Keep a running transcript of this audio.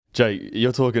Jake,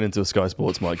 you're talking into a Sky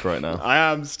Sports mic right now. I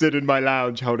am stood in my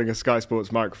lounge holding a Sky Sports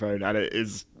microphone, and it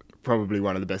is probably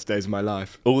one of the best days of my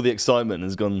life. All the excitement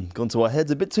has gone to our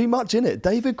heads a bit too much, innit?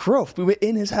 David Croft, we were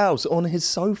in his house on his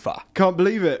sofa. Can't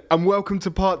believe it. And welcome to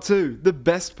part 2, the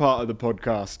best part of the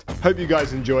podcast. Hope you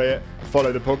guys enjoy it.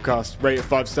 Follow the podcast. Rate it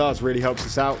 5 stars. Really helps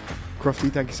us out.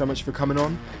 Crofty, thank you so much for coming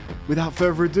on. Without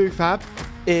further ado, Fab.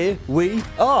 Here we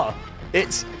are.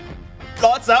 It's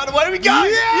lights out, away we go!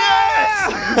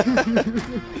 Yes!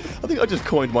 I think I just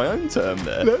coined my own term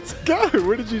there. Let's go.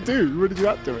 What did you do? What did you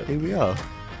add to it? Here we are.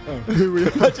 Oh, here we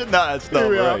are. Imagine that at start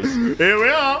Here we of are. the race. Here we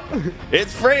are.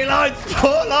 It's 3 lights,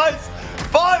 4 lights,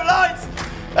 5 lights,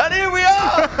 and here we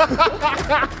are!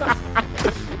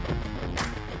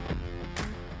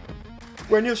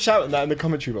 When you're shouting that in the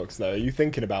commentary box, though, are you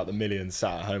thinking about the millions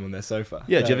sat at home on their sofa?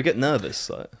 Yeah, do you ever get nervous?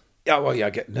 Like? Yeah, well, yeah, I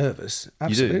get nervous.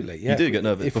 Absolutely. You do get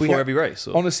nervous before every race?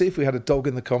 Or? Honestly, if we had a dog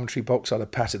in the commentary box, I'd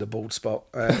have patted a bald spot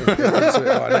into it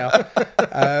right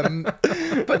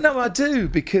now. But no, I do,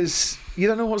 because you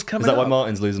don't know what's coming up. Is that why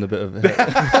Martin's losing a bit of hair?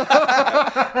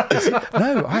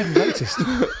 No, I haven't noticed.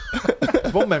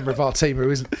 There's one member of our team who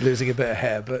isn't losing a bit of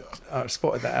hair, but I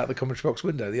spotted that out the commentary box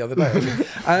window the other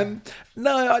day.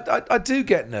 No, I do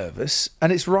get nervous,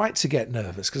 and it's right to get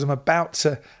nervous, because I'm about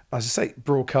to, as I say,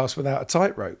 broadcast without a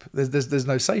tightrope. There's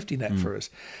no safety net for us.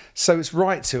 So it's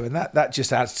right to, and that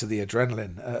just adds to the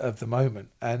adrenaline of the moment.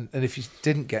 And if you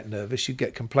didn't get nervous, you'd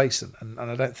get complacent. And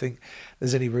I don't think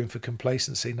there's any room for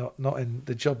complacency, not in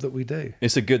the job that we do.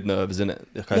 It's a good nerve, isn't it?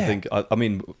 Like, I think, I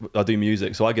mean, I do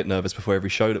music, so I get nervous before every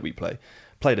show that we play.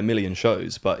 Played a million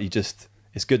shows, but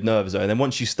it's good nerves though. And then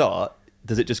once you start,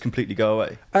 does it just completely go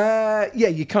away? Yeah,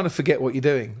 you kind of forget what you're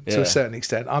doing to a certain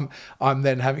extent. I'm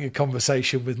then having a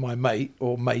conversation with my mate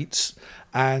or mates,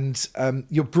 and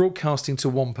you're broadcasting to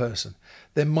one person.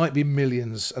 There might be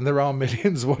millions, and there are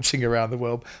millions watching around the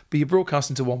world, but you're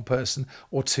broadcasting to one person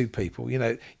or two people. You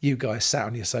know, you guys sat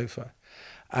on your sofa.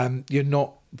 You're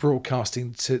not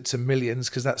broadcasting to millions,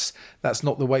 because that's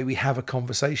not the way we have a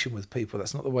conversation with people.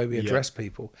 That's not the way we address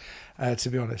people, to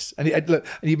be honest. And look,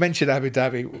 and you mentioned Abu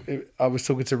Dhabi. I was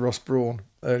talking to Ross Brawn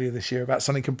earlier this year about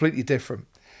something completely different.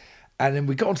 And then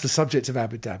we got onto the subject of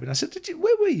Abu Dhabi, and I said,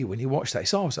 where were you when you watched that? He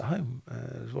said, I was at home,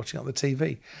 I was watching it on the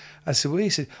TV. I said, well, he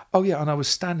said, oh yeah, and I was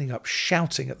standing up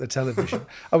shouting at the television.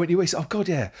 I went, he said, oh God,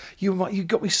 yeah, you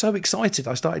got me so excited,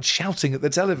 I started shouting at the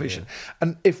television. Yeah.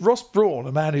 And if Ross Brawn,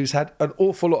 a man who's had an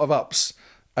awful lot of ups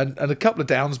and a couple of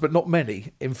downs, but not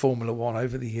many in Formula One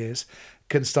over the years,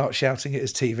 can start shouting at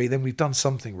his TV, then we've done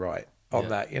something right on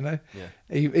that, you know. Yeah.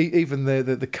 Even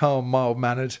the calm,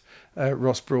 mild-mannered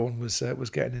Ross Brawn was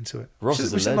getting into it. Ross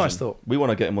is a nice thought. We want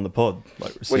to get him on the pod,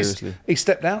 like, seriously. Well, he's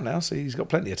stepped down now, so he's got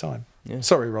plenty of time. Yeah.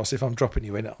 Sorry, Ross, if I'm dropping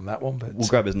you in on that one, but we'll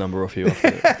grab his number off you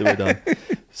after we're done.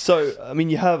 So, I mean,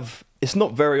 it's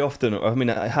not very often. I mean,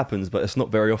 it happens, but it's not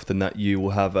very often that you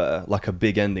will have a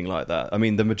big ending like that. I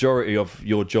mean, the majority of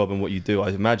your job and what you do,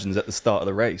 I imagine, is at the start of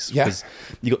the race, because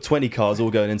you got 20 cars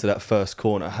all going into that first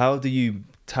corner. How do you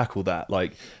tackle that?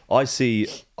 Like, I see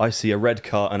a red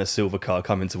car and a silver car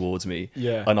coming towards me,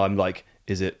 and I'm like,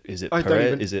 is it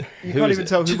Perez? Is it? You can't even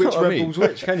tell which Red Bull's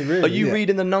which, can you really? Are you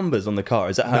reading the numbers on the car?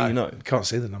 Is that how you know? Can't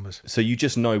see the numbers. So you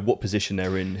just know what position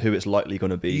they're in, who it's likely going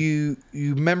to be.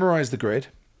 You memorise the grid.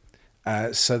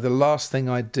 So the last thing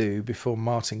I do before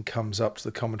Martin comes up to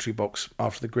the commentary box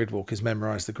after the grid walk is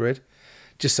memorise the grid,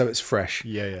 just so it's fresh.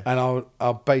 Yeah. And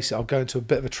I'll go into a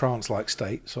bit of a trance-like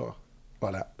state, sort of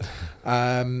like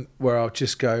that, where I'll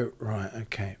just go, right,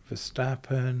 okay,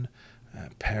 Verstappen,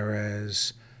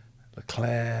 Perez,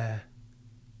 Leclerc,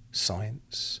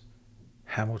 Sainz,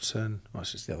 Hamilton. Well,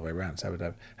 it's just the other way around.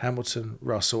 So Hamilton,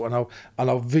 Russell, and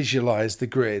I'll visualise the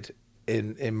grid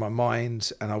in my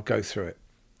mind, and I'll go through it,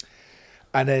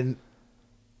 and then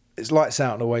it's lights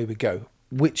out and away we go.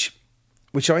 Which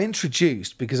I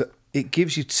introduced because it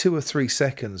gives you 2 or 3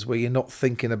 seconds where you're not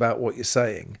thinking about what you're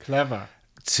saying. Clever.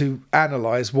 To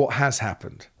analyse what has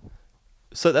happened.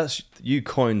 So you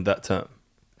coined that term.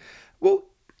 Well,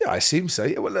 yeah, I assume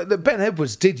so. Well, Ben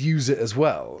Edwards did use it as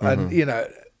well, and you know,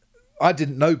 I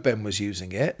didn't know Ben was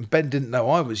using it, and Ben didn't know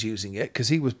I was using it, because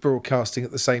he was broadcasting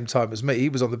at the same time as me. He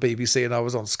was on the BBC and I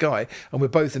was on Sky, and we're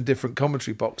both in different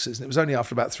commentary boxes. And it was only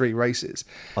after about 3 races.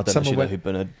 I don't know who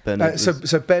Ben is.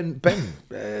 So Ben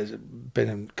has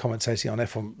been commentating on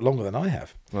F1 longer than I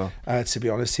have. Wow. To be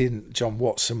honest, he and John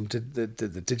Watson did the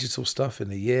digital stuff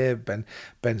in a year.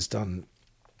 Ben's done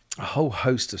a whole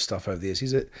host of stuff over the years.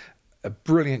 He's a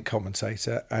brilliant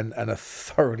commentator and a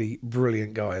thoroughly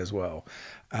brilliant guy as well.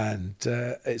 And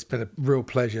it's been a real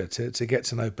pleasure to get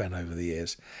to know Ben over the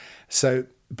years. So,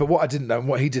 but what I didn't know and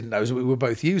what he didn't know is that we were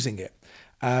both using it.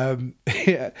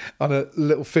 Yeah, on a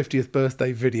little 50th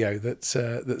birthday video that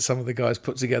some of the guys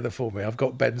put together for me. I've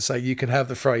got Ben say, "You can have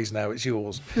the phrase now; it's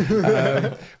yours."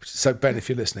 So Ben, if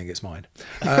you're listening, it's mine.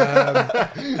 I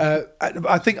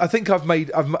think I've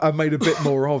made a bit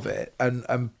more of it,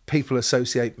 and people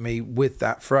associate me with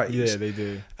that phrase. Yeah, they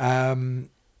do.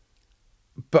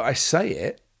 But I say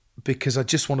it because I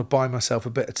just want to buy myself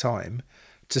a bit of time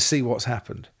to see what's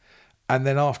happened, and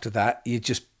then after that, you're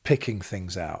just picking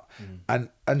things out, and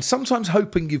sometimes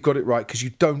hoping you've got it right, because you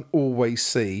don't always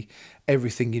see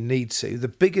everything you need to. The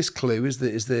biggest clue is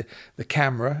the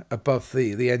camera above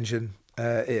the engine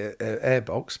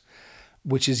airbox,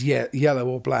 which is yellow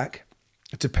or black,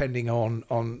 depending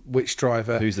on which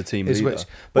driver who's the team is leader. which.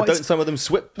 But don't some of them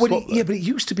swap? Yeah, but it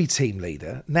used to be team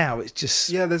leader. Now it's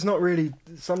just There's not really,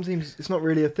 some teams, it's not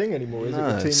really a thing anymore, is it?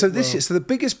 No. The team, So the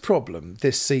biggest problem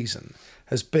this season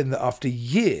has been that after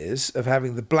years of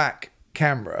having the black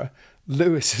camera,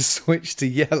 Lewis has switched to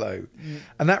yellow,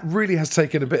 and that really has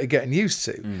taken a bit of getting used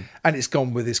to. And it's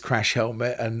gone with his crash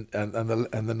helmet and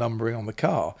the numbering on the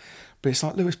car. But it's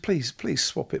like, Lewis, please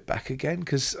swap it back again,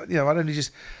 because I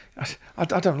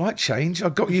don't like change. I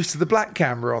got used to the black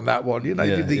camera on that one.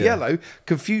 Yellow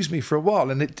confused me for a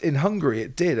while, and in Hungary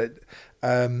it did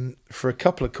for a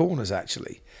couple of corners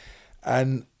actually,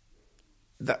 and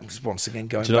that was once again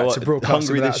going back to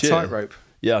broadcasting without a tightrope.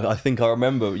 Yeah, I think I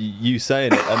remember you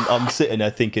saying it, and I'm sitting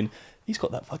there thinking, he's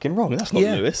got that fucking wrong. That's not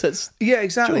Lewis. That's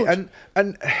exactly. George.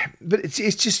 But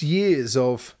it's just years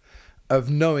of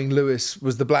knowing Lewis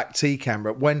was the black T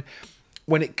camera. When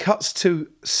it cuts to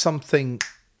something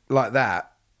like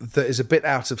that is a bit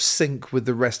out of sync with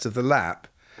the rest of the lap,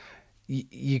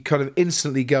 you kind of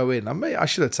instantly go in. I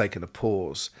should have taken a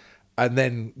pause and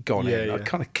then gone in. I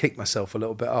kind of kicked myself a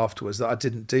little bit afterwards that I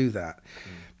didn't do that.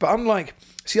 But unlike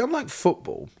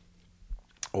football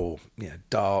or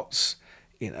darts,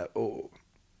 or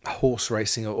horse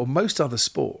racing or most other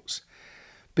sports,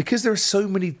 because there are so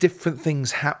many different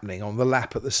things happening on the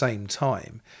lap at the same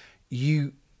time,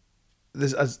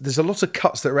 there's a lot of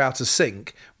cuts that are out of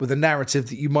sync with the narrative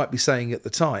that you might be saying at the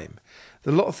time.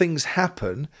 A lot of things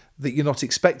happen that you're not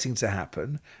expecting to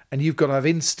happen, and you've got to have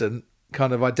instant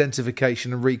kind of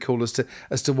identification and recall as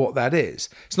to what that is.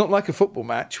 It's not like a football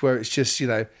match where it's just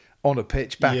on a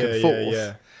pitch back and forth.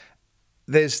 Yeah.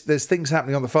 There's things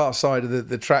happening on the far side of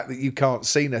the track that you can't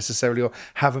see necessarily or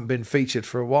haven't been featured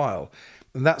for a while,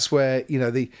 and that's where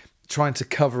the trying to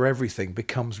cover everything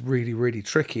becomes really, really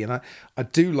tricky. And I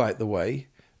do like the way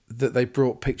that they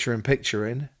brought picture-in-picture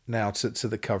in now to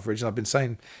the coverage. And I've been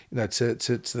saying, to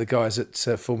the guys at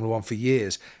Formula One for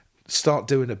years, start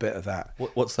doing a bit of that.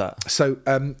 What's that? So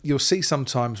you'll see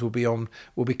sometimes we'll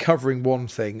be covering one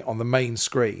thing on the main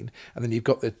screen, and then you've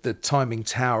got the timing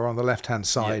tower on the left-hand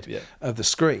side of the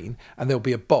screen, and there'll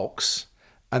be a box,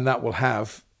 and that will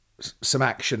have some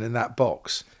action in that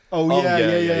box. Oh,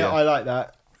 yeah. I like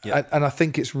that. Yeah. And I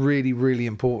think it's really, really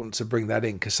important to bring that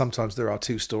in, because sometimes there are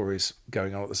two stories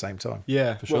going on at the same time.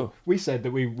 Yeah, for sure. Well, we said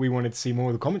that we wanted to see more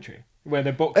of the commentary, where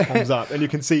the box comes up and you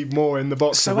can see more in the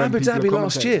box. So Abu Dhabi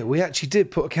last year, we actually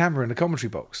did put a camera in the commentary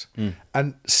box.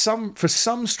 And for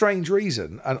some strange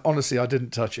reason, and honestly, I didn't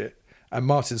touch it, and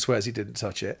Martin swears he didn't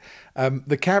touch it,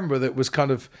 the camera that was kind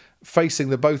of facing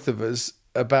the both of us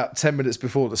about 10 minutes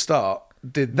before the start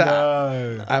did that.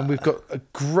 No. And we've got a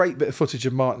great bit of footage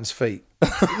of Martin's feet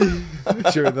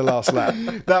during the last lap.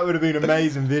 That would have been an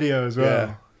amazing video as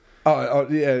well.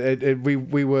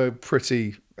 We were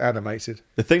pretty animated.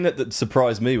 The thing that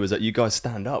surprised me was that you guys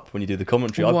stand up when you do the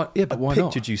commentary. Well, but why I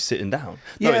pictured not? You sitting down.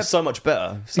 No, it's so much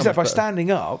better. Except by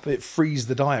standing up, it frees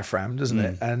the diaphragm, doesn't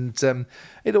it? And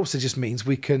it also just means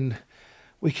we can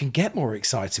get more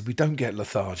excited. We don't get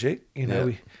lethargic.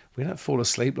 We don't fall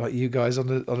asleep like you guys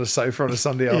on a sofa on a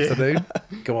Sunday afternoon.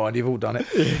 Go on, you've all done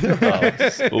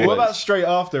it. What about straight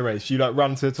after a race? You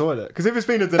run to the toilet? Because if it's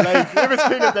been a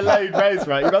delayed race,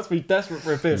 right, you must be desperate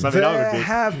for a piss. There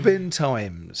have been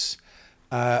times,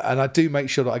 and I do make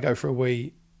sure that I go for a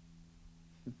wee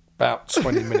about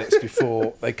 20 minutes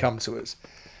before they come to us.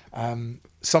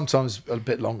 Sometimes a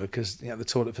bit longer, because the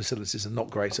toilet facilities are not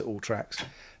great at all tracks.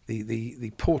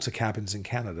 The porter cabins in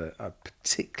Canada are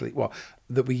particularly,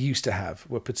 that we used to have,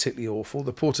 were particularly awful.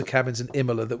 The porter cabins in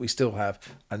Imola that we still have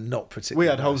are not particularly We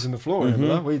had holes in the floor in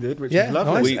Imola, we did, which was Nice,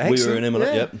 lovely. We were in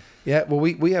Imola, yep. Yeah, well,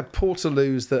 we had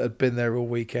portaloos that had been there all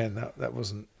weekend. That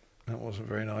wasn't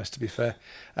very nice, to be fair.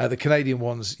 The Canadian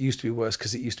ones used to be worse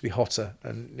because it used to be hotter,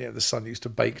 and the sun used to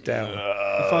bake down.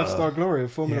 The 5-star glory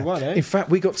of Formula One, eh? In fact,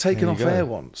 we got taken off air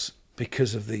once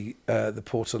because of the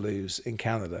portaloos in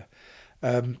Canada.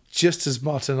 just as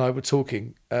Martin and I were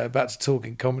talking, about to talk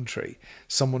in commentary,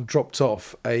 someone dropped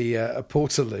off a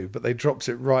Portaloo, but they dropped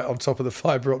it right on top of the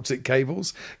fibre optic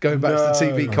cables going back to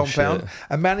the TV compound,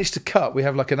 and managed to cut. We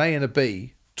have like an A and a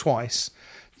B twice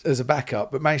as a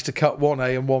backup, but managed to cut one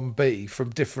A and one B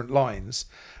from different lines,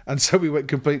 and so we went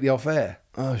completely off air.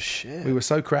 Oh shit! We were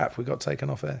so crap, we got taken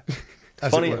off air.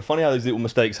 Funny how those little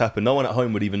mistakes happen. No one at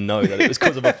home would even know that it was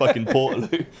because of a fucking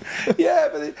Portaloo. Yeah,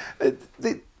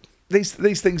 but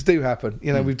these things do happen.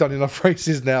 You know, we've done enough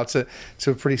races now to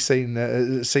have pretty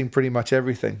seen pretty much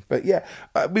everything. But yeah,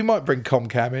 we might bring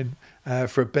Comcam in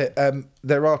for a bit.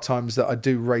 There are times that I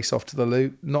do race off to the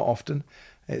loo. Not often.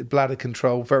 Bladder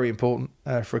control, very important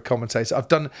for a commentator.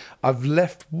 I've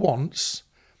left once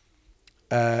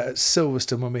at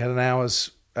Silverstone when we had an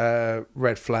hour's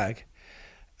red flag.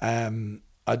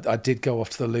 I did go off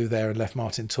to the loo there and left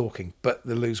Martin talking, but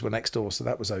the loos were next door, so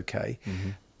that was okay.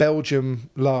 Belgium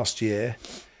last year,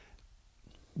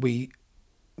 we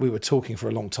were talking for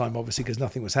a long time, obviously, because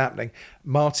nothing was happening.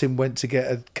 Martin went to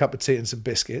get a cup of tea and some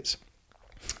biscuits.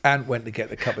 And went to get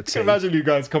the cup of tea. Imagine you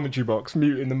guys commentary box,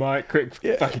 muting the mic, quick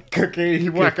fucking cookie,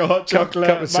 whack a hot chocolate,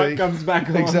 cup of mic tea. comes back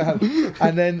on. Exactly.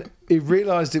 And then he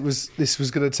realised this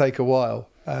was going to take a while,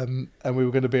 and we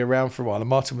were going to be around for a while. And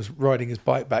Martin was riding his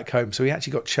bike back home, so he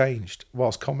actually got changed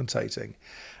whilst commentating.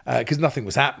 Because nothing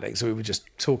was happening, so we were just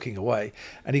talking away.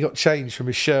 And he got changed from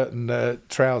his shirt and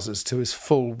trousers to his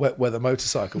full wet weather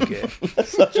motorcycle gear.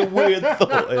 That's such a weird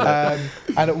thought.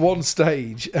 And at one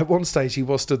stage, he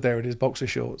was stood there in his boxer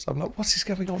shorts. I'm like, what's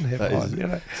going on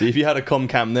here? See, if you had a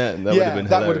Comcam there, that would have been hilarious.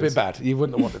 That would have been bad. You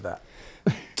wouldn't have wanted that.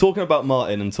 Talking about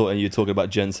Martin and you're talking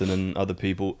about Jensen and other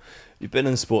people, you've been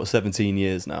in sport 17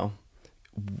 years now.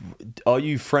 Are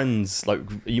you friends? Like,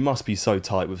 you must be so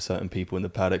tight with certain people in the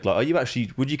paddock. Like, are you actually?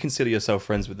 Would you consider yourself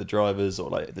friends with the drivers or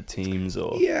like the teams?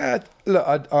 Or yeah, look,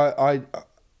 I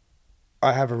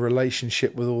have a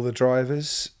relationship with all the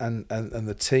drivers and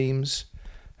the teams,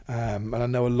 and I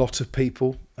know a lot of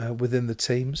people within the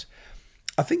teams.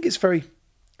 I think it's very.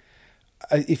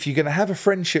 If you're going to have a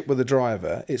friendship with a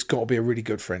driver, it's got to be a really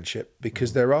good friendship,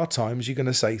 because there are times you're going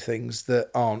to say things that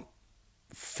aren't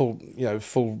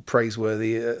full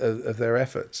praiseworthy of their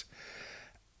efforts,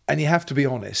 and you have to be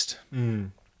honest.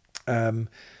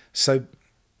 So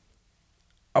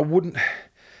I would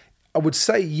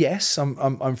say yes,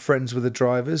 I'm friends with the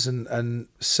drivers, and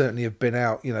certainly have been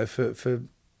out, for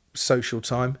social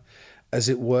time, as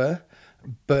it were.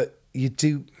 But you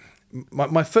do.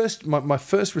 My first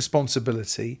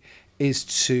responsibility is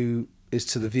to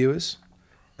the viewers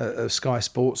of Sky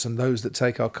Sports and those that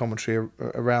take our commentary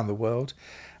around the world,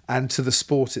 and to the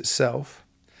sport itself.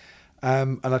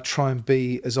 And I try and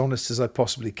be as honest as I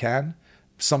possibly can.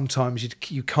 Sometimes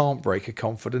you can't break a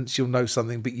confidence. You'll know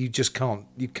something, but you just can't.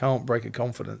 You can't break a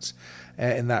confidence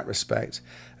in that respect.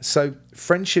 So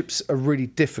friendships are really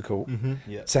difficult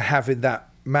to have in that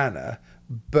manner.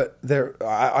 But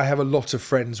I have a lot of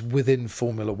friends within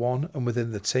Formula One and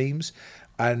within the teams,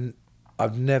 and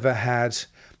I've never had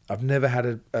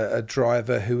a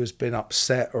driver who has been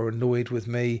upset or annoyed with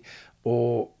me,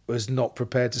 or was not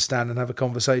prepared to stand and have a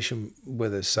conversation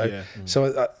with us. So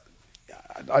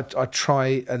I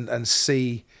try and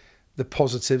see the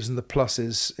positives and the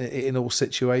pluses in all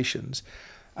situations.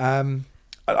 I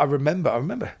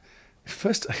remember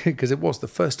first, because it was the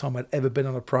first time I'd ever been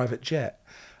on a private jet.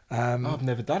 I've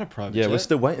never done a private jet. Yeah, we're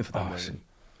still waiting for that moment.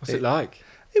 What's it like?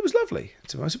 It was lovely.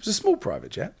 To be honest, it was a small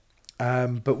private jet,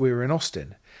 but we were in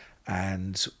Austin,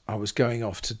 and I was going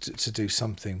off to do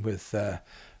something with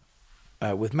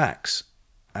Max,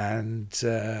 and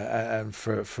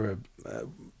for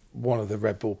one of the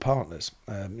Red Bull partners,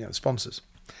 sponsors,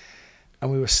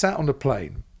 and we were sat on a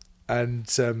plane. And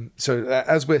so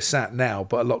as we're sat now,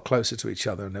 but a lot closer to each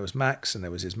other, and there was Max, and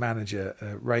there was his manager,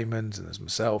 Raymond, and there's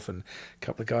myself, and a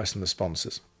couple of guys from the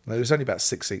sponsors. There was only about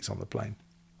 6 seats on the plane.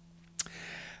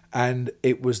 And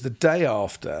it was the day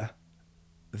after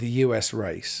the US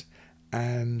race.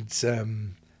 And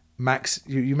Max,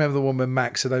 you remember the one when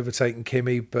Max had overtaken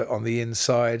Kimi, but on the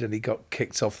inside, and he got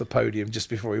kicked off the podium just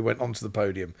before he went onto the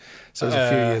podium. So it was a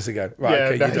few years ago.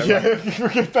 Right, yeah,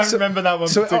 okay, you don't remember that one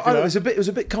particularly. It was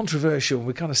a bit controversial.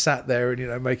 We kind of sat there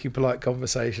and, making polite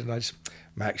conversation. I just,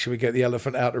 Max, should we get the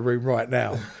elephant out of the room right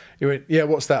now? He went, yeah,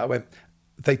 what's that? I went,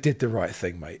 they did the right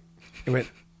thing, mate. He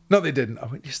went, no, they didn't. I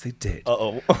went, yes, they did.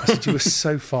 Uh-oh. I said, you were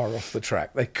so far off the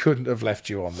track. They couldn't have left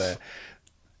you on there.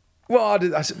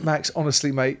 Well, I said, Max,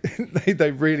 honestly, mate,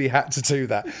 they really had to do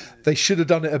that. They should have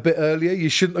done it a bit earlier. You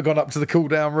shouldn't have gone up to the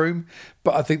cool-down room.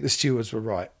 But I think the stewards were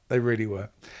right. They really were.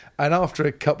 And after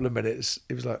a couple of minutes,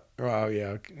 it was like, oh,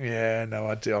 yeah, no,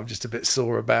 I do. I'm just a bit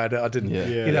sore about it. I didn't,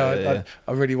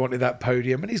 I really wanted that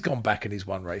podium. And he's gone back and he's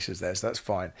won races there, so that's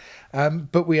fine.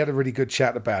 But we had a really good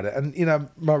chat about it. And,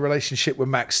 my relationship with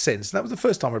Max since, and that was the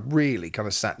first time I'd really kind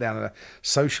of sat down in a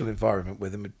social environment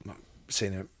with him,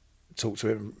 seen him, talked to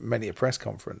him many a press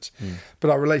conference,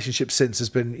 but our relationship since has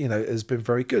been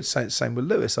very good. Same with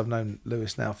Lewis. I've known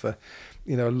Lewis now for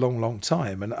a long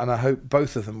time, and I hope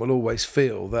both of them will always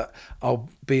feel that I'll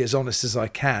be as honest as I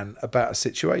can about a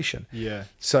situation.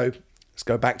 So let's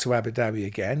go back to Abu Dhabi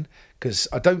again, because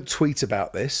I don't tweet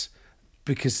about this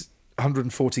because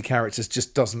 140 characters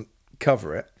just doesn't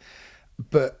cover it.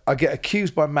 But I get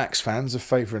accused by Max fans of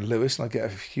favouring Lewis, and I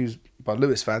get accused by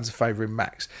Lewis fans of favouring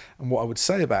Max. And what I would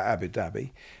say about Abu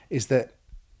Dhabi is that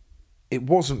it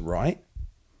wasn't right.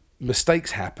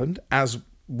 Mistakes happened, as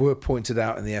were pointed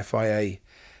out in the FIA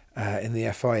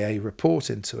report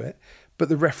into it. But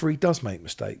the referee does make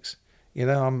mistakes.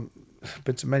 I've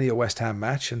been to many a West Ham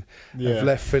match and have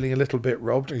left feeling a little bit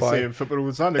robbed by. See in football all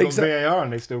the time. They've got VAR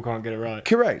and they still can't get it right.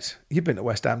 Correct. You've been to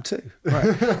West Ham too,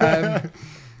 right?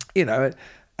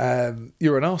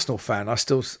 You're an Arsenal fan. I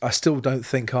still don't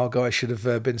think our guy should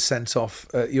have been sent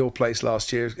off at your place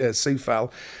last year.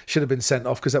 Soufal should have been sent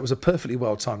off because that was a perfectly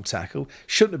well-timed tackle.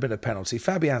 Shouldn't have been a penalty.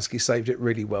 Fabianski saved it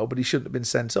really well, but he shouldn't have been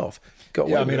sent off.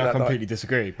 I completely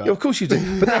disagree. But... Yeah, of course you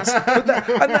do. But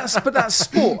that's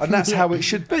sport, and that's how it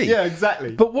should be. Yeah,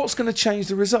 exactly. But what's going to change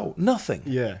the result? Nothing.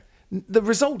 Yeah. The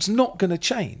result's not going to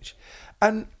change,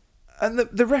 and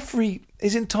the referee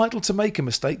is entitled to make a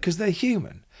mistake because they're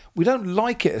human. We don't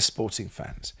like it as sporting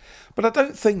fans, but I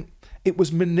don't think it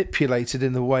was manipulated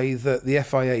in the way that the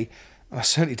FIA, I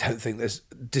certainly don't think there's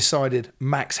decided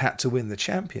Max had to win the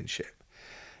championship.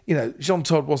 Jean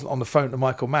Todt wasn't on the phone to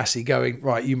Michael Massey going,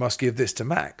 right, you must give this to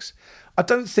Max. I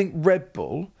don't think Red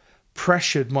Bull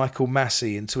pressured Michael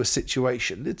Massey into a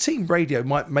situation. The team radio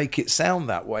might make it sound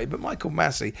that way, but Michael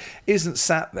Massey isn't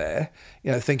sat there,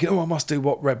 thinking, I must do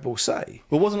what Red Bull say.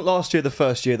 Well, wasn't last year the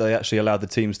first year they actually allowed the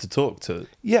teams to talk to?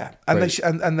 Yeah, and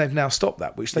they've now stopped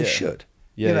that, which they should.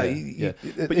 Yeah,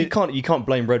 but you can't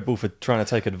blame Red Bull for trying to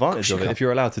take advantage of it. If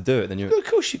you're allowed to do it, then you. Of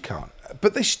course you can't.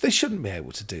 But they shouldn't be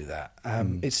able to do that.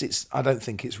 It's. I don't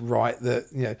think it's right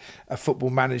that a football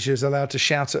manager is allowed to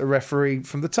shout at a referee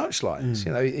from the touchlines.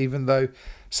 Even though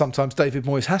sometimes David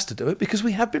Moyes has to do it because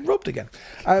we have been robbed again.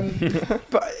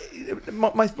 But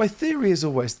my theory is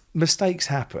always mistakes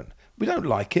happen. We don't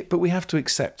like it, but we have to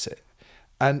accept it.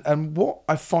 And what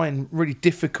I find really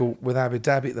difficult with Abu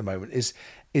Dhabi at the moment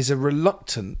is a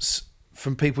reluctance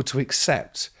from people to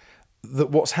accept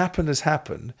that what's happened has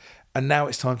happened and now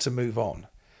it's time to move on.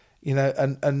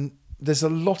 And there's a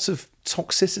lot of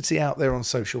toxicity out there on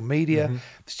social media.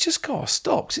 It's just got to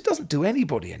stop because it doesn't do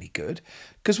anybody any good.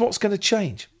 Because what's going to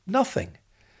change? Nothing.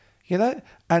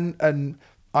 And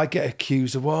I get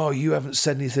accused of, you haven't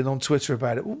said anything on Twitter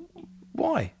about it. Well,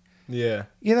 why? Yeah.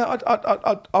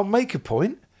 I'll make a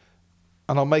point,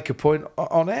 and I'll make a point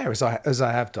on air as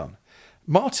I have done.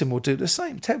 Martin will do the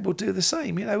same. Ted will do the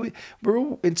same. We're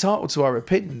all entitled to our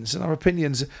opinions, and our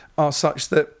opinions are such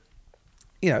that,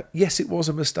 yes, it was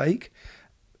a mistake.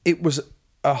 It was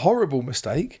a horrible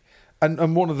mistake.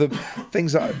 And one of the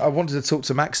things that I wanted to talk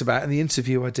to Max about in the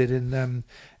interview I did in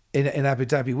Abu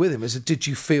Dhabi with him is, did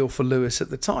you feel for Lewis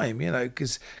at the time?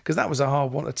 Because that was a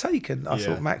hard one to take. And I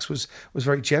thought Max was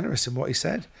very generous in what he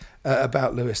said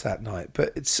about Lewis that night.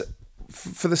 But it's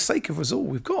for the sake of us all,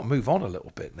 we've got to move on a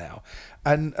little bit now.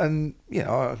 And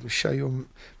I'll show you on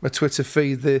my Twitter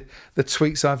feed the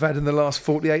tweets I've had in the last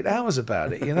 48 hours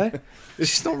about it,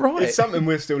 It's just not right. It's something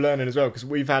we're still learning as well, because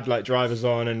we've had drivers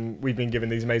on and we've been given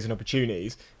these amazing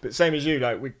opportunities. But same as you,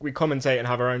 we commentate and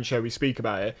have our own show, we speak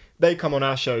about it. They come on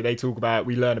our show, they talk about it,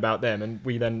 we learn about them, and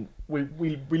we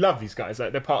love these guys.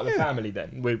 They're part of the family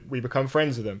then. We become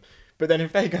friends with them. But then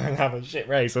if they go and have a shit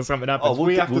race or something happens,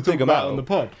 we have to talk about it on the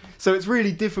pod. So it's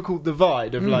really difficuld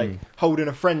divide of holding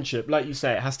a friendship. Like you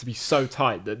say, it has to be so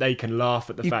tight that they can laugh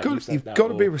at the fact you've said that. You've got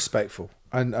to be respectful.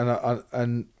 And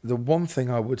the one thing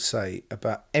I would say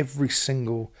about every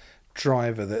single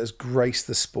driver that has graced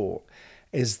the sport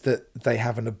is that they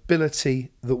have an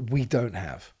ability that we don't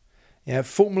have.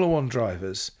 Formula One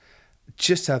drivers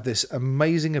just have this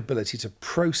amazing ability to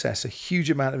process a huge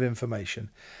amount of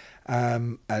information.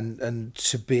 And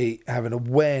to have an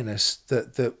awareness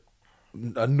that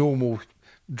a normal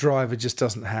driver just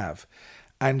doesn't have.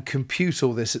 and compute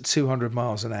all this at 200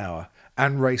 miles an hour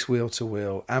and race wheel to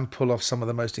wheel and pull off some of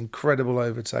the most incredible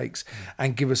overtakes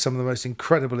and give us some of the most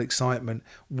incredible excitement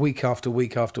week after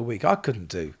week after week. I couldn't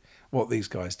do what these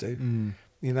guys do,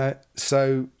 you know.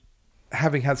 So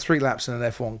having had 3 laps in an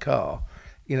F1 car,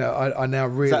 you know, I now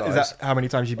realise... Is that how many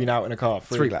times you've been out in a car?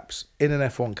 3 laps in an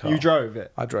F1 car. You drove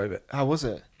it? I drove it. How was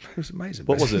it? It was amazing.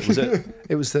 What was it? Was it?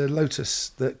 It was the Lotus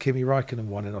that Kimi Räikkönen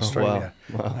won in Australia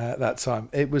at that time.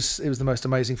 It was the most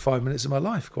amazing 5 minutes of my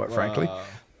life, quite frankly.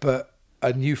 But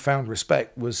a newfound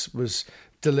respect was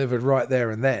delivered right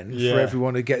there and then for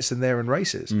everyone who gets in there and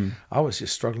races. I was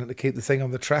just struggling to keep the thing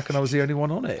on the track, and I was the only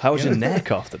one on it. How was your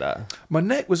neck after that? My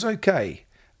neck was okay,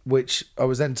 which I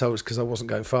was then told was because I wasn't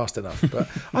going fast enough. But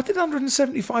I did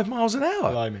 175 miles an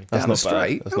hour down the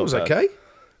straight. That was okay.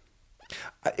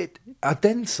 I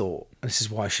then thought, and this is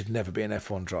why I should never be an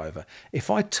F1 driver, if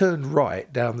I turned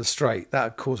right down the straight, that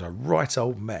would cause a right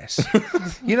old mess.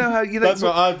 You know how... That's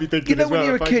what I'd be thinking. You know when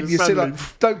you're a kid, you say like,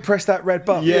 don't press that red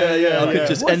button. Yeah. I could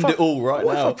just end it all right now.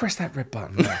 What if I press that red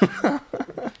button?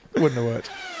 Wouldn't have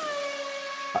worked.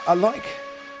 I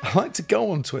like to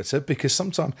go on Twitter because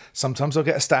sometimes I'll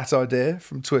get a stat idea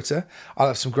from Twitter. I'll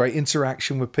have some great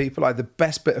interaction with people. I had the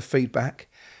best bit of feedback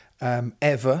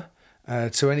ever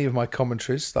to any of my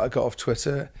commentaries that I got off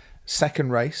Twitter.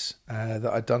 Second race that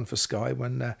I'd done for Sky,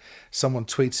 when someone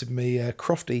tweeted me,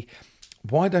 "CROFTY,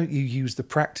 why don't you use the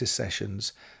practice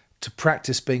sessions to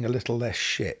practice being a little less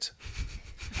shit?"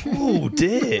 Oh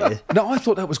dear! No, I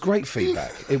thought that was great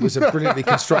feedback. It was a brilliantly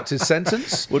constructed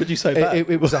sentence. What did you say back?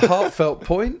 It was a heartfelt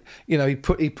point. You know, he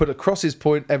put across his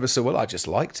point ever so well. I just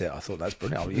liked it. I thought that's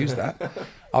brilliant. I'll use that.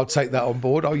 I'll take that on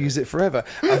board. I'll use it forever.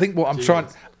 I think what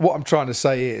I'm trying to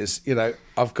say is, you know,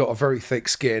 I've got a very thick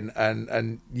skin,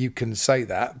 and you can say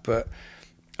that, but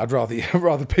I'd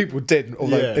rather people didn't.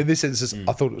 Although in this instance,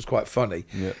 I thought it was quite funny,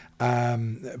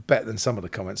 better than some of the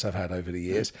comments I've had over the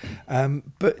years.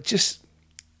 But just.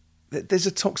 There's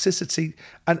a toxicity,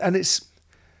 and it's...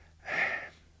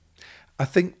 I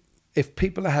think if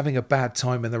people are having a bad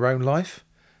time in their own life,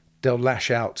 they'll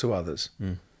lash out to others.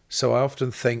 So I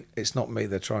often think it's not me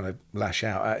they're trying to lash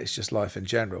out at, it's just life in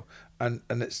general. And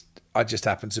I just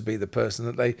happen to be the person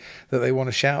that they want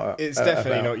to shout at. It's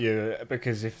definitely not you,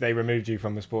 because if they removed you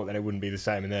from the sport, then it wouldn't be the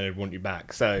same, and then they'd want you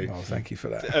back. So, thank you for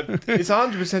that. It's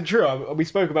 100% true. We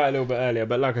spoke about it a little bit earlier,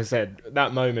 but like I said,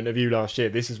 that moment of you last year,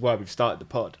 this is why we've started the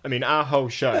pod. I mean, our whole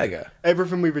show,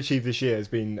 everything we've achieved this year has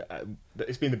been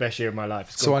it's been the best year of my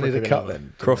life. So I need a cut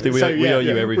then. CROFTY, we owe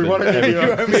you everything. We want to give you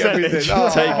everything.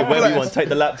 Take it wherever you want. Take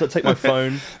the laptop. Take my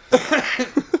phone.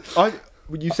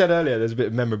 You said earlier there's a bit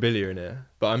of memorabilia in here,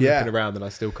 but I'm looking around and I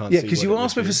still can't see. Yeah, because you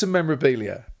asked me for some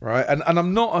memorabilia, right? And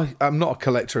I'm not a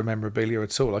collector of memorabilia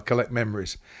at all. I collect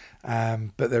memories,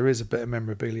 but there is a bit of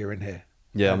memorabilia in here.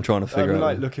 Yeah, I'm trying to figure out.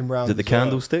 Like looking around. Is it the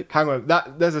candlestick? Hang on,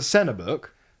 there's a Senna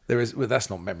book. There is. Well, that's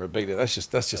not memorabilia. That's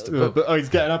just a book. But he's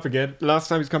getting up again. Last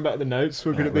time he's come back to the notes.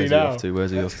 What could it be now?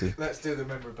 Where's he off to? Let's do the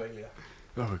memorabilia.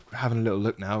 Oh, we're having a little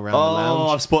look now around the lounge. Oh,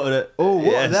 I've spotted it. Oh,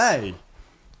 what are they?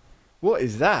 What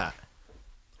is that?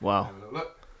 Wow.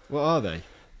 What are they?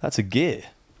 That's a gear.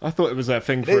 I thought it was a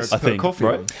thing for a coffee.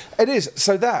 Right? It is.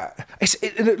 So that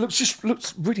it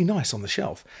looks really nice on the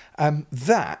shelf.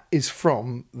 That is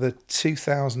from the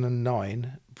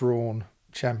 2009 Brawn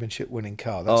Championship winning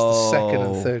car. That's the second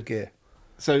and third gear.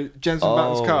 So Jenson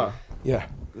Button's car. Yeah.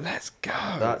 Let's go.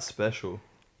 That's special.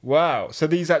 Wow. So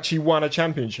these actually won a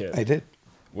championship. They did.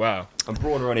 Wow. And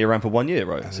Brawn are only around for 1 year,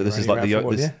 right? So this is like these are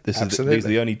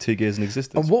the only 2 gears in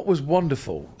existence. And what was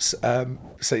wonderful, Andrew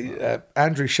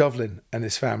Shovlin and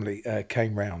his family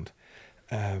came round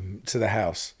to the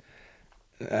house,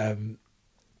 and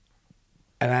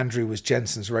Andrew was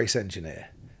Jensen's race engineer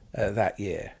that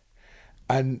year,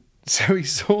 and so he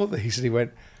saw these and he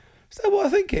went, "Is that what I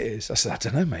think it is?" I said, "I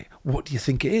don't know, mate. What do you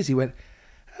think it is?" He went,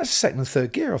 "That's second and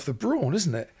third gear off the Brawn,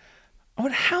 isn't it?" I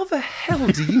went, "How the hell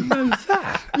do you know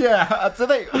that?" Yeah, so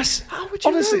how would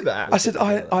you know that? I said,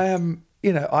 I am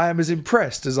as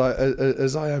impressed as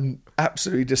I am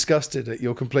absolutely disgusted at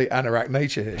your complete anorak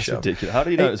nature here, Shum. Ridiculous. How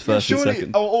do you know it's first and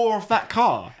second? Or off that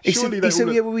car. He said,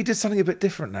 "Yeah, well, we did something a bit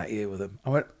different that year with them." I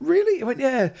went, "Really?" He went,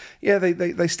 "Yeah,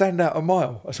 they stand out a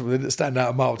mile." I said, "Well, they didn't stand out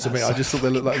a mile to me. I just thought they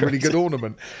looked like a really good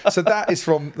ornament." So that's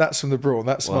from the Brawn.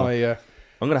 That's my...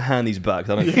 I'm going to hand these back.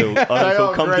 I don't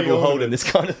feel comfortable holding this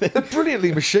kind of thing. They're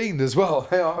brilliantly machined as well.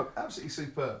 They are absolutely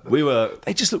superb.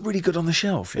 They just look really good on the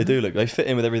shelf. They do look. They fit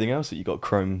in with everything else that you got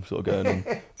chrome sort of going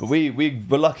on. But we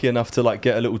were lucky enough to like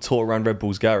get a little tour around Red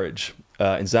Bull's garage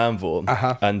in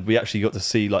Zandvoort, and we actually got to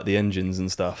see like the engines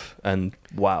and stuff. And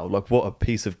wow, like what a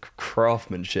piece of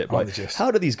craftsmanship! Like,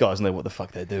 how do these guys know what the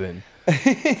fuck they're doing?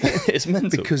 It's mental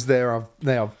because they are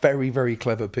very, very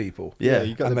clever people. Yeah,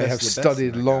 and they have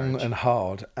studied long and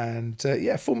hard. And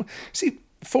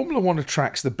Formula One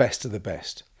attracts the best of the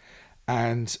best.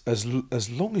 And as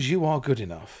long as you are good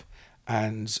enough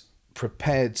and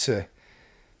prepared to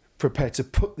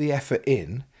put the effort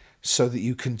in, so that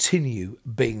you continue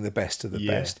being the best of the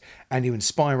best, and you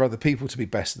inspire other people to be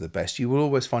best of the best, you will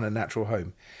always find a natural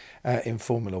home in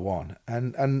Formula One.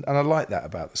 And I like that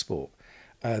about the sport.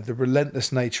 The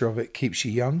relentless nature of it keeps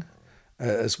you young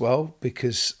as well,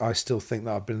 because I still think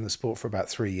that I've been in the sport for about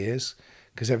 3 years,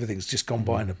 because everything's just gone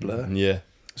by in a blur. Yeah.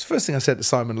 It's the first thing I said to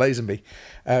Simon Lazenby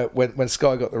when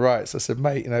Sky got the rights. I said,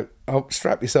 mate,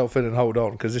 strap yourself in and hold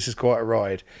on, because this is quite a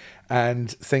ride, and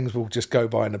things will just go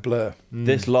by in a blur.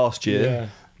 This last year,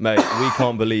 mate, we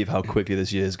can't believe how quickly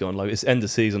this year's gone. Like, it's end of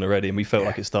season already, and we felt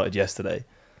like it started yesterday.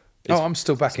 I'm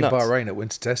still back in Bahrain at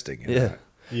winter testing. Yeah.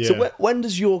 So when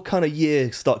does your kind of year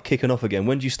start kicking off again?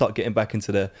 When do you start getting back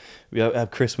into we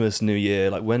have Christmas, New Year?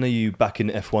 Like, when are you back in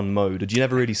F1 mode? Or do you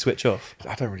never really switch off?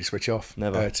 I don't really switch off.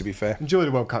 Never. To be fair. Enjoy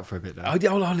the World Cup for a bit, though.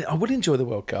 I would enjoy the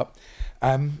World Cup.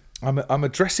 I'm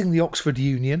addressing the Oxford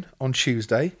Union on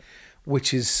Tuesday,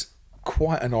 which is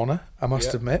quite an honour, I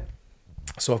must admit.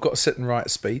 So I've got to sit and write a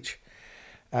speech.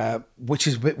 Which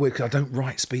is a bit weird, because I don't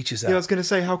write speeches out. Yeah, I was going to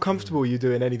say, how comfortable are you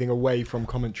doing anything away from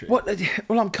commentary?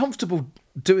 Well, I'm comfortable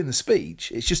doing the speech.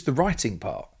 It's just the writing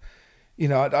part.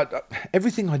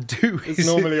 Everything I do is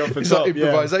normally off the top, like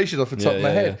improvisation off the top of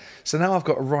my head. So now I've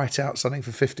got to write out something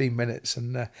for 15 minutes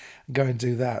and go and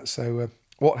do that. So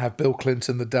what have Bill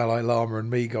Clinton, the Dalai Lama, and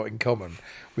me got in common?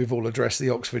 We've all addressed the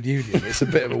Oxford Union. It's a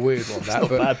bit of a weird one. That, not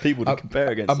bad people to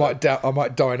compare against. I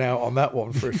might dine out on that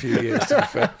one for a few years, to be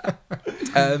fair.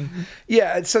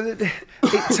 So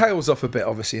it tails off a bit,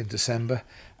 obviously, in December,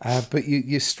 but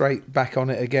you're straight back on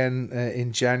it again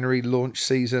in January, launch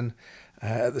season.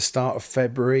 At the start of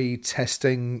February,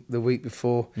 testing the week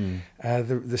before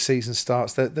the season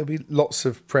starts. There'll be lots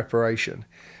of preparation.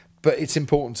 But it's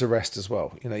important to rest as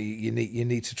well. You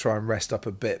need to try and rest up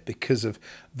a bit because of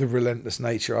the relentless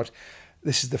nature.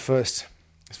 This is the first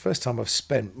time I've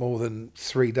spent more than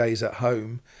 3 days at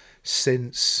home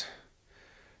since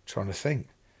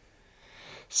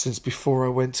before I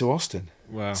went to Austin.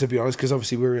 Wow. To be honest, because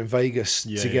obviously we were in Vegas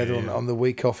together on the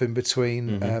week off in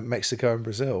between Mexico and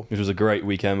Brazil. Which was a great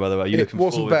weekend, by the way. It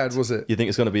wasn't bad, was it? You think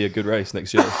it's going to be a good race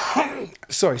next year?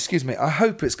 Sorry, excuse me. I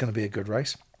hope it's going to be a good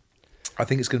race. I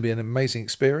think it's going to be an amazing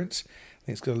experience. I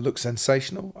think it's going to look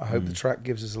sensational. I hope the track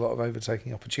gives us a lot of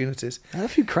overtaking opportunities. There were a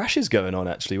few crashes going on,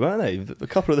 actually, weren't they? A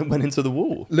couple of them went into the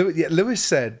wall. Lewis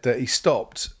said that he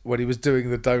stopped when he was doing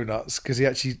the donuts because he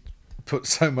actually put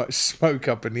so much smoke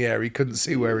up in the air he couldn't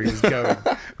see where he was going.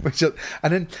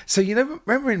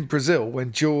 Remember in Brazil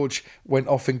when George went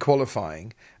off in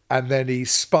qualifying and then he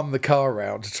spun the car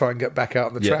around to try and get back out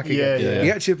on the track again. Yeah.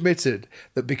 He actually admitted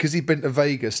that because he'd been to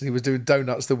Vegas and he was doing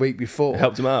donuts the week before, it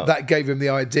helped him out. That gave him the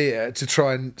idea to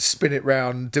try and spin it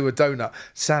round and do a donut.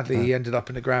 Sadly, he ended up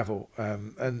in the gravel,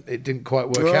 and it didn't quite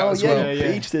work out as well.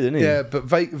 Yeah. Peach did, didn't he? Yeah, but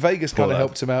Vegas kind of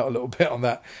helped him out a little bit on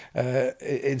that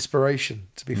inspiration,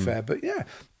 to be fair. But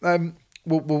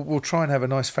we'll try and have a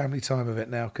nice family time of it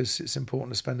now, because it's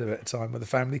important to spend a bit of time with the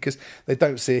family, because they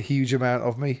don't see a huge amount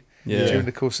of me during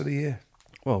the course of the year.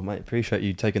 Well, mate, appreciate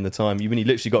you taking the time. You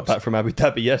literally got back from Abu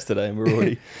Dhabi yesterday, and we're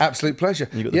already absolute pleasure.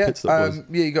 You got the pit stop, boys.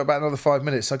 You got about another 5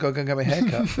 minutes. So I got to go and get my hair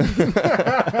cut.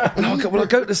 I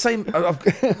go to the same. I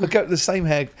go to the same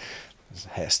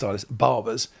hairstylist,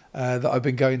 barbers that I've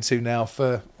been going to now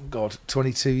for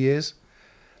 22 years.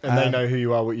 And they know who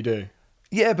you are, what you do.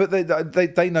 Yeah, but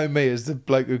they know me as the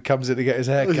bloke who comes in to get his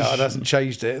hair cut and hasn't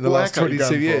changed it in the last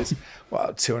 22 years.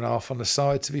 Well, 2.5 on the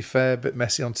side, to be fair, a bit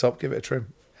messy on top, give it a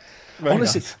trim. Very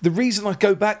Honestly, nice. The reason I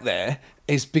go back there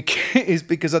is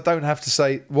because I don't have to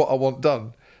say what I want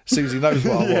done. Susie knows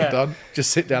what I want done. Just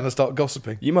sit down and start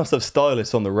gossiping. You must have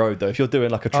stylists on the road, though, if you're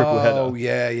doing like a triple header. Oh,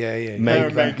 yeah.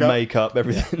 Makeup,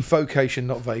 everything. Vocation,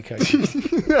 not vacation.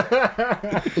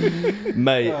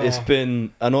 Mate, it's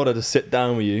been an honour to sit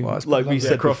down with you. Well, like we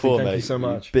said Crofty, before, thank mate, you so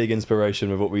much. Big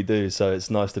inspiration with what we do, so it's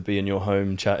nice to be in your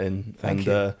home chatting. Thank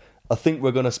you. I think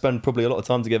we're going to spend probably a lot of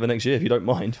time together next year, if you don't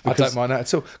mind. I don't mind that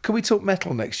at all. Can we talk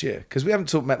metal next year? Because we haven't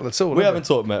talked metal at all. We haven't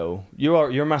talked metal. You're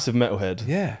a massive metalhead.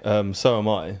 Yeah. So am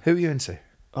I. Who are you into?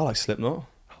 I like Slipknot.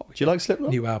 Do you like Slipknot?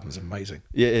 New album's amazing.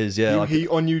 Yeah, it is, yeah. He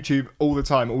on YouTube all the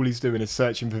time, all he's doing is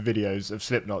searching for videos of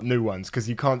Slipknot, new ones, because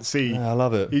you can't see. Yeah, I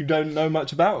love it. You don't know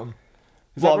much about them.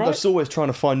 I'm just always trying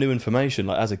to find new information.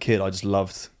 Like, as a kid, I just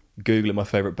loved Googling my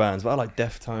favourite bands, but I like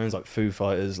Deftones, like Foo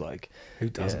Fighters, like Who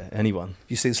doesn't? anyone.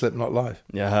 You seen Slipknot live?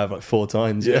 Yeah, I have like 4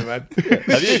 times. Yeah, man.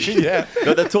 Have you? Yeah.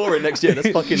 But they're touring next year. Let's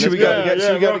fucking Should we let's go? go.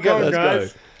 Should we go rock together? on, Let's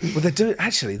guys. go. Well,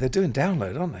 they're doing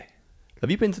Download, aren't they? Have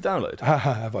you been to Download?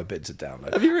 Have I been to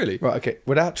Download? Have you really? Right, okay.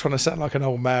 Without trying to sound like an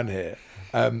old man here,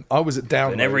 I was at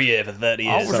Download. And every year for 30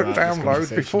 I years. was at this Download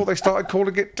conversation. before they started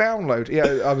calling it Download.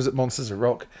 Yeah, I was at Monsters of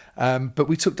Rock. But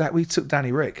we took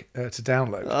Danny Rick to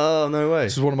Download. Oh, no way.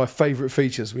 This was one of my favourite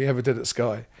features we ever did at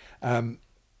Sky. Where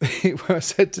I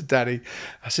said to Danny,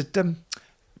 I said,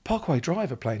 Parkway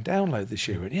Drive are playing Download this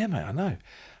year. He went, yeah, mate, I know.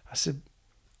 I said,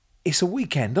 it's a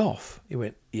weekend off. He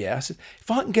went, yeah. I said, if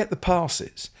I can get the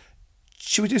passes,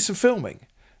 should we do some filming?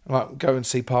 I'm like, go and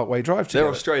see Parkway Drive together.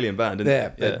 They're Australian band, isn't Yeah,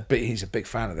 they? but he's a big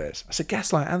fan of theirs. I said,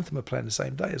 Gaslight Anthem are playing the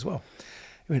same day as well.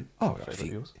 He went, oh,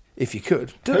 if you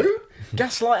could, do it. Who?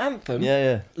 Gaslight Anthem?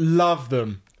 Yeah. Love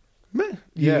them. Meh.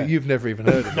 Yeah. You've never even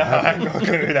heard of them. I ain't got a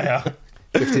clue who they are.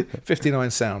 59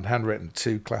 sound, handwritten,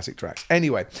 2 classic tracks.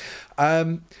 Anyway,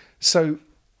 so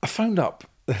I phoned up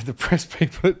the press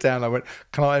people at Down. I went,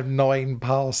 can I have 9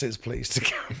 passes, please, to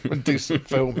go and do some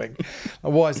filming?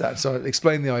 And why is that? So I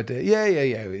explained the idea.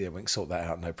 Yeah, we can sort that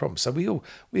out, no problem. So we all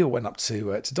went up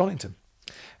to Donington.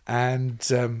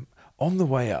 And on the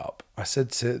way up, I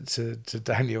said to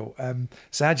Daniel,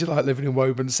 so how'd you like living in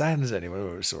Woburn Sands anyway?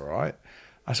 Oh, it's all right.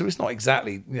 I said, it's not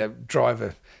exactly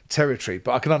driver territory,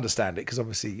 but I can understand it because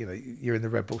obviously you're in the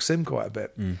Red Bull Sim quite a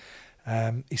bit.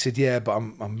 He said, yeah, but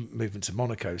I'm moving to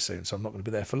Monaco soon, so I'm not going to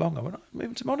be there for long. I went, I'm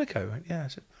moving to Monaco. I went, yeah. I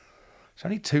said, there's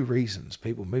only 2 reasons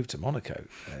people move to Monaco,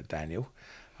 Daniel.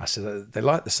 I said, they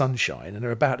like the sunshine and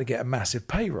they're about to get a massive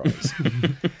pay rise.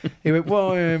 He went,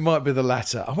 well, it might be the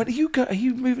latter. I went, are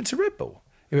you moving to Red Bull?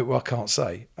 He went, well, I can't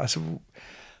say. I said,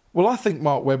 well, I think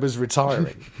Mark Webber's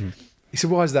retiring. He said,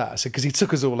 why is that? I said, because he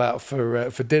took us all out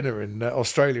for dinner in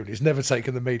Australia and he's never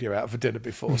taken the media out for dinner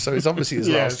before. So it's obviously his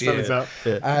last year.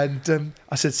 Yeah. And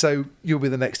I said, so you'll be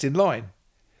the next in line.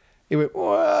 He went,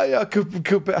 well, yeah, I could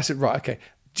be. I said, right, okay.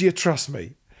 Do you trust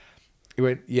me? He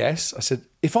went, yes. I said,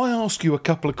 if I ask you a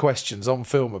couple of questions on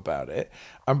film about it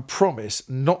and promise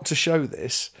not to show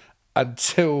this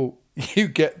until you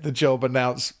get the job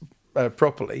announced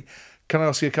properly, can I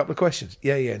ask you a couple of questions?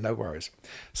 Yeah, no worries.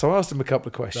 So I asked him a couple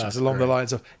of questions That's along the great.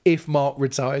 lines of, if Mark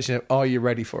retires, are you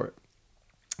ready for it?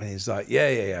 And he's like,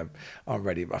 yeah, I'm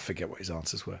ready. I forget what his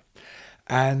answers were.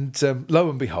 And lo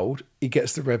and behold, he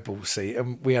gets the Red Bull seat,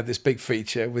 and we had this big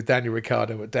feature with Daniel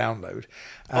Ricciardo at Download.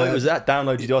 It was that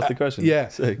Download you asked the question? Yeah,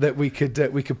 Sick. that we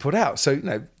could put out. So,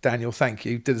 Daniel, thank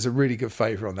you. Did us a really good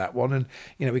favour on that one. And,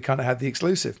 we kind of had the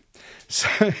exclusive.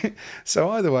 So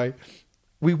either way,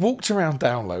 we walked around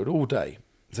Download all day.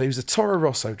 So he was a Toro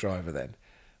Rosso driver then.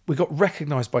 We got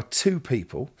recognised by 2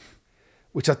 people,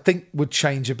 which I think would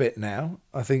change a bit now.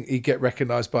 I think he'd get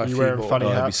recognised by a You few wearing more. funny Oh,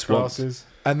 he'd be hats, swamped. glasses.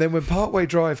 And then when Parkway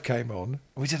Drive came on,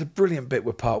 we did a brilliant bit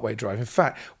with Parkway Drive. In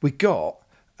fact, we got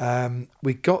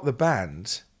the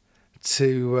band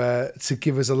to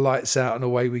give us a lights out and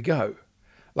away we go,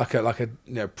 like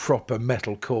a proper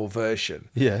metalcore version.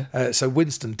 Yeah. So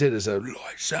Winston did us a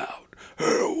lights out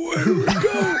and away we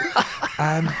go,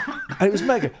 and it was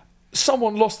mega.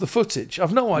 Someone lost the footage.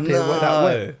 I've no idea where that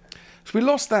went. So we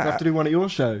lost that. You have to do one at your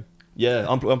show. Yeah,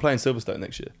 I'm playing Silverstone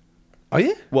next year. Are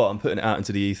you? Well, I'm putting it out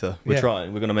into the ether. We're Yeah.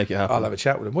 trying. We're going to make it happen. I'll have a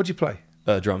chat with him. What'd you play?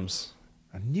 Drums.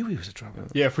 I knew he was a drummer.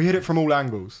 Yeah, if we hit it from all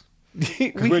angles.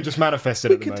 Because we're just manifested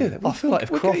We at the could do moment. that. I feel like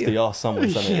if We'll get Crofty you. asked someone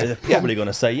something, Yeah. they're probably going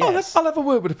to say yes. I'll have a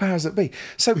word with the powers that be.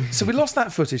 So we lost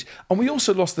that footage, and we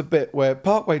also lost the bit where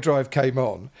Parkway Drive came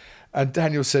on, and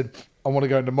Daniel said, I want to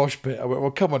go in the mosh pit. I went, well,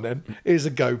 come on then. Here's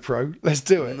a GoPro. Let's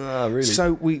do it. No, really?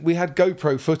 So we had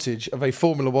GoPro footage of a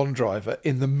Formula One driver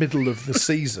in the middle of the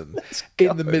season,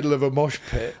 in the middle of a mosh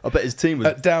pit. I bet his team was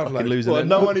At Download. fucking losing Well, it.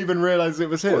 no one even realised it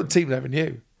was him. Well, the team never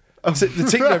knew. So the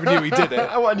team never knew he did it.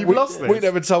 Oh, and you've lost this? We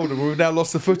never told him. We've now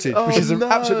lost the footage, which is no.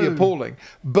 absolutely appalling.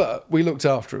 But we looked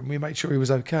after him. We made sure he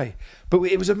was okay. But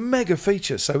it was a mega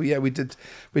feature. So yeah, we did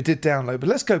Download. But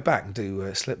let's go back and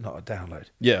do Slipknot at Download.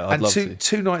 Yeah, I'd and love two to.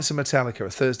 2 nights of Metallica,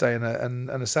 a Thursday and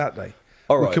a Saturday.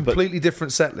 All With right, completely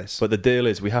different set lists. But the deal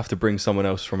is we have to bring someone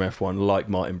else from F1 like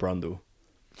Martin Brundle.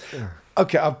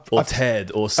 Okay, Or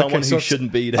Ted, or someone so who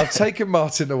shouldn't be there. I've taken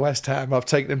Martin to West Ham. I've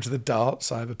taken him to the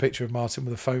darts. I have a picture of Martin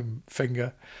with a foam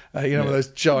finger. One of those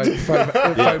giant foam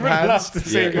hands. to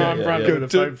see Yeah, Martin yeah, Brundle yeah. with a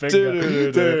foam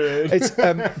finger. Dude. It's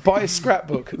by a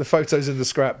scrapbook. The photos in the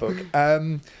scrapbook.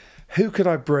 Who could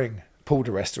I bring? Paul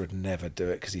de Resta would never do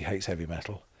it because he hates heavy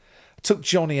metal. I took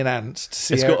Johnny and Ant to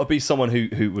see. It's got to be someone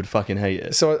who would fucking hate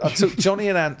it. So I took Johnny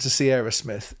and Ant to see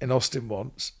Aerosmith in Austin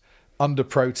once. under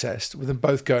protest, with them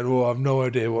both going, "Oh, I've no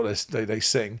idea what they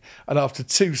sing." And after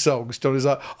 2 songs, Johnny's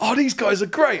like, "Oh, these guys are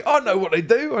great. I know what they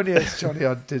do." And yes, Johnny,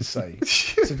 I did say,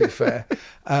 to be fair.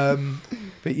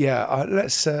 But yeah,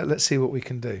 let's see what we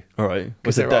can do. All right,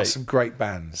 because there are some great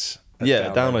bands.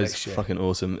 Download's fucking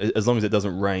awesome, as long as it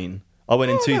doesn't rain. I went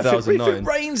in If 2009. it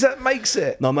rains, that makes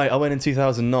it. No, mate, I went in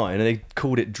 2009 and they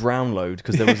called it Drownload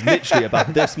because there was literally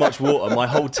about this much water. My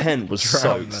whole tent was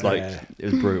soaked. Like,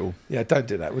 it was brutal. Yeah, don't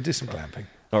do that. We'll do some glamping.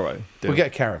 All right, deal. We'll get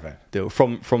a caravan. Deal.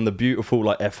 From the beautiful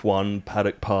like F1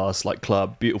 paddock pass like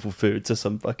club, beautiful food, to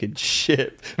some fucking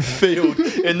shit field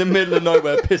in the middle of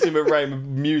nowhere, pissing with rain, with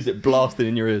music blasting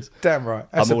in your ears. Damn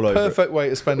right. That's I'm all a over perfect way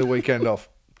to spend a weekend off.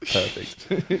 Perfect.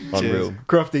 Unreal.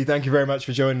 Crofty, thank you very much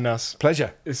for joining us.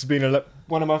 Pleasure. This has been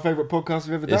one of my favourite podcasts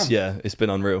we've ever done. It's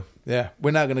been unreal. Yeah, we're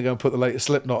now going to go and put the latest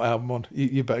Slipknot album on.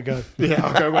 You better go. Yeah,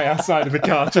 I'll go way outside of the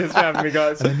car. Cheers for having me,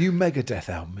 guys. And the new Megadeth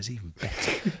album is even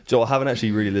better. Joe, I haven't actually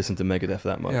really listened to Megadeth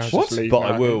that much. Yeah, What? leave, But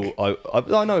man, I will.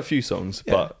 I know a few songs,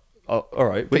 Yeah. but all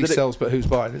right. Big sells, but who's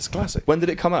buying? It's classic. When did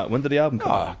it come out? When did the album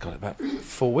come Oh, out? I got it about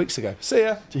 4 weeks ago. See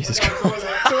ya. Jesus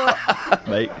Christ.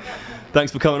 Mate,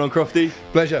 thanks for coming on, Crofty.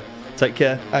 Pleasure. Take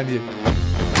care. And you.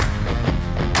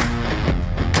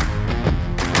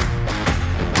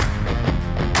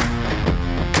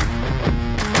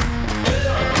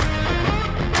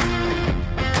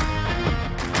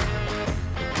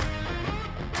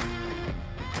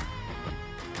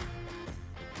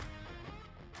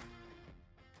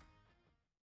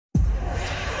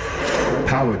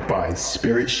 Powered by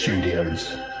Spirit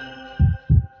Studios.